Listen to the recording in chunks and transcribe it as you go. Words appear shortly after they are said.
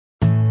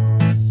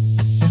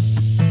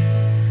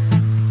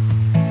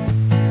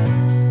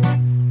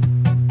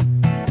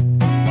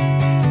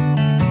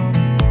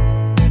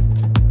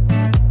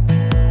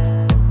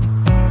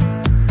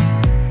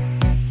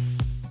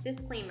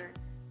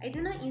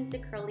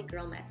curly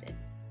girl method.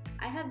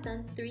 I have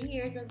done 3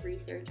 years of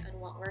research on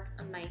what works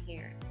on my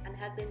hair and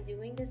have been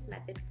doing this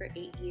method for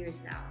 8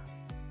 years now.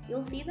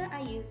 You'll see that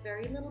I use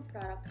very little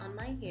product on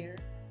my hair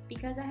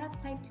because I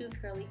have type 2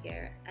 curly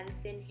hair and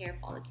thin hair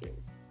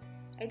follicles.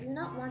 I do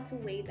not want to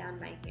weigh down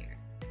my hair.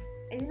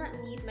 I do not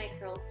need my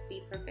curls to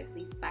be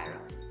perfectly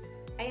spiral.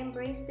 I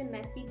embrace the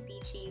messy,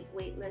 beachy,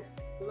 weightless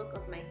look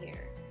of my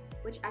hair,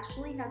 which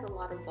actually has a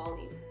lot of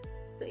volume.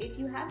 So if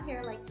you have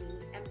hair like me,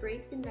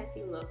 embrace the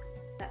messy look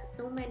that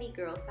so many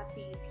girls have to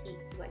use heat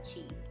to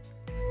achieve.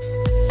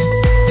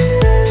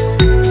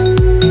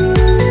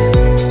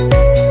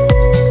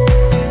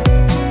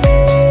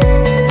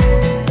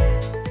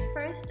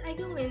 First, I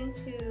go in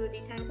to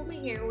detangle my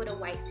hair with a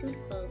white tooth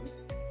comb.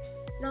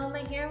 Now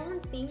my hair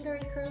won't seem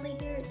very curly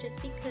here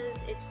just because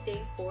it's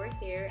day 4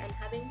 hair, and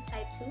having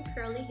type 2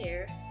 curly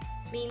hair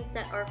means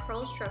that our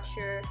curl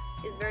structure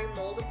is very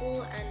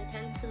moldable and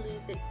tends to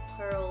lose its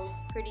curls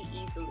pretty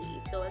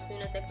easily. So as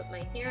soon as I put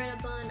my hair in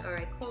a bun, or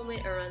I comb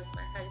it, or run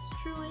my hands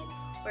through it,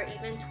 or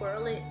even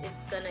twirl it,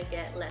 it's gonna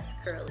get less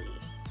curly.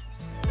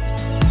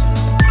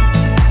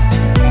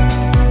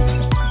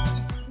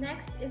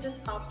 Next is a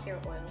scalp hair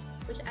oil,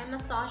 which I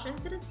massage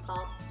into the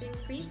scalp to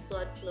increase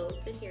blood flow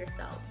to hair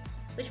cells,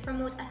 which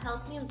promote a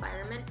healthy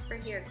environment for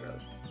hair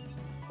growth.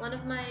 One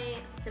of my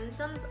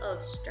symptoms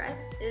of stress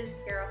is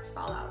hair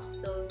fallout,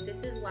 so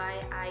this is why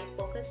I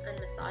focus on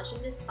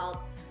massaging the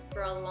scalp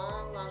for a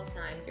long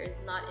time. There's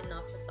not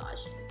enough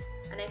massaging,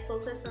 and I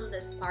focus on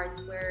the parts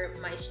where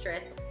my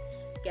stress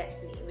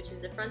gets me, which is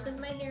the front of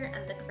my hair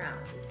and the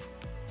crown.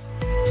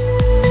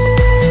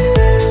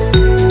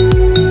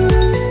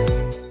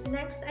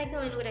 Next, I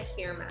go in with a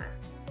hair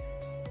mask.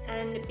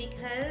 And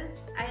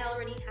because I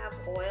already have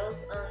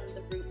oils on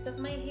the roots of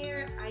my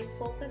hair, I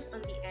focus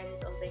on the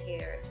ends of the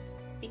hair.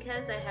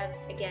 Because I have,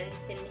 again,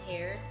 thin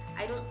hair,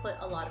 I don't put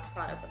a lot of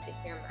product of the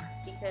hair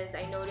mask, because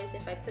I notice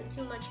if I put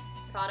too much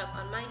product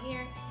on my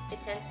hair, it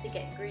tends to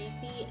get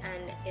greasy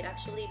and it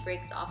actually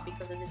breaks off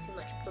because of the too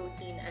much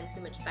protein and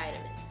too much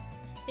vitamins.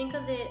 Think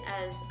of it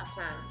as a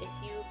plant. If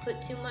you put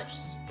too much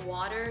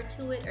water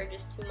to it or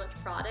just too much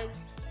products,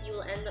 you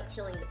will end up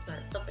killing the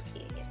plant,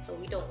 suffocating it, so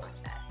we don't want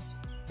that.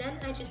 Then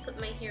I just put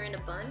my hair in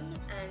a bun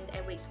and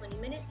I wait 20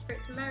 minutes for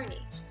it to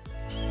marinate.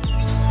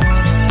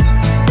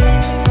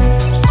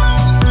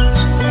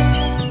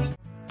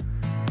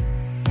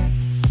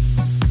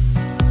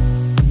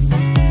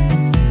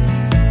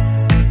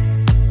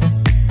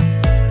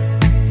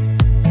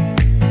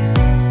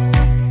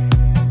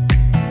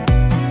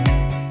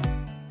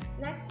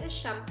 Next is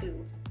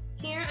shampoo.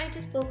 Here I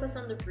just focus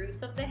on the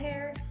roots of the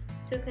hair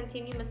to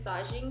continue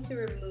massaging to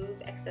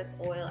remove excess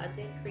oil and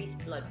to increase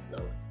blood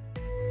flow.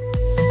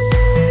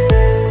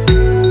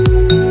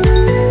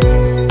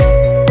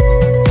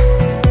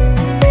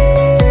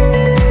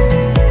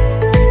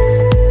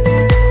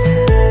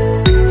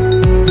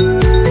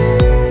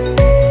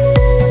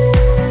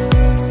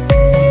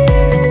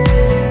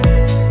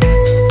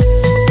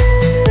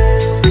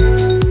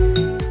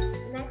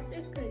 Next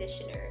is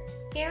conditioner.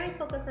 Here I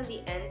focus on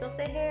the ends of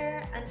the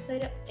hair and put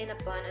it in a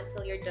bun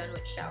until you're done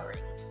with showering.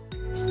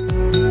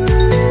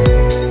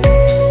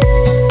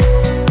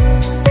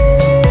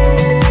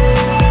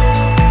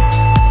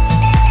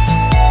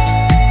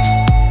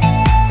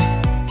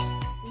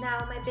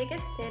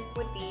 Biggest tip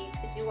would be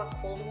to do a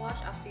cold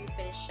wash after you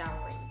finish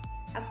showering.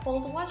 A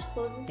cold wash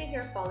closes the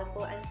hair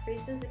follicle and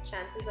increases the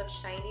chances of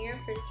shinier,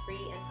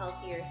 frizz-free, and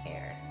healthier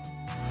hair.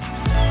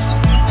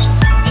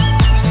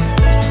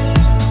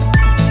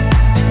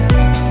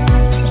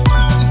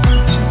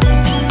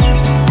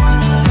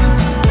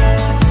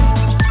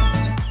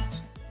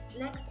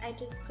 Next, I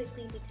just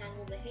quickly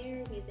detangle the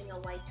hair using a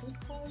white tooth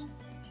comb.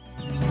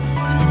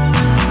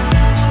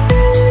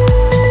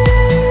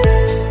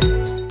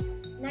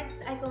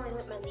 I go in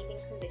with my leave-in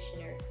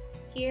conditioner.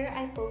 Here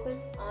I focus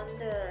on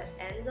the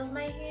ends of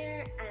my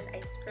hair and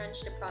I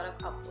scrunch the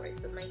product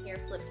upwards with my hair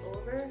flipped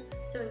over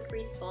to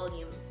increase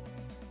volume.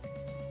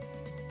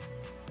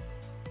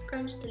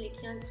 Scrunch till you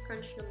can't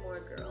scrunch no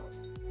more, girl.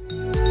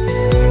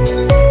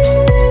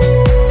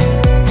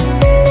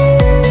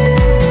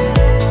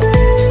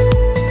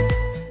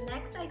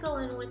 Next I go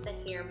in with the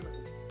hair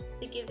mousse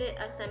to give it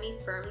a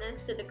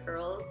semi-firmness to the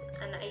curls,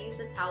 and I use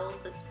the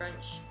towels to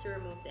scrunch to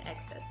remove the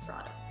excess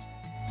product.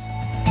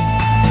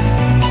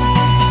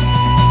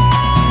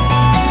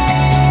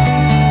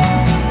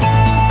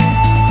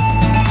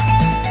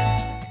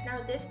 Now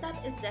this step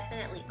is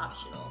definitely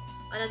optional.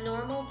 On a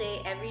normal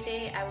day, every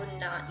day, I would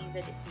not use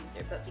a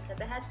diffuser, but because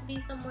I had to be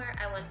somewhere,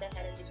 I went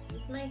ahead and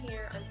diffused my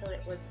hair until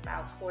it was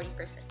about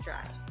 40%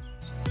 dry.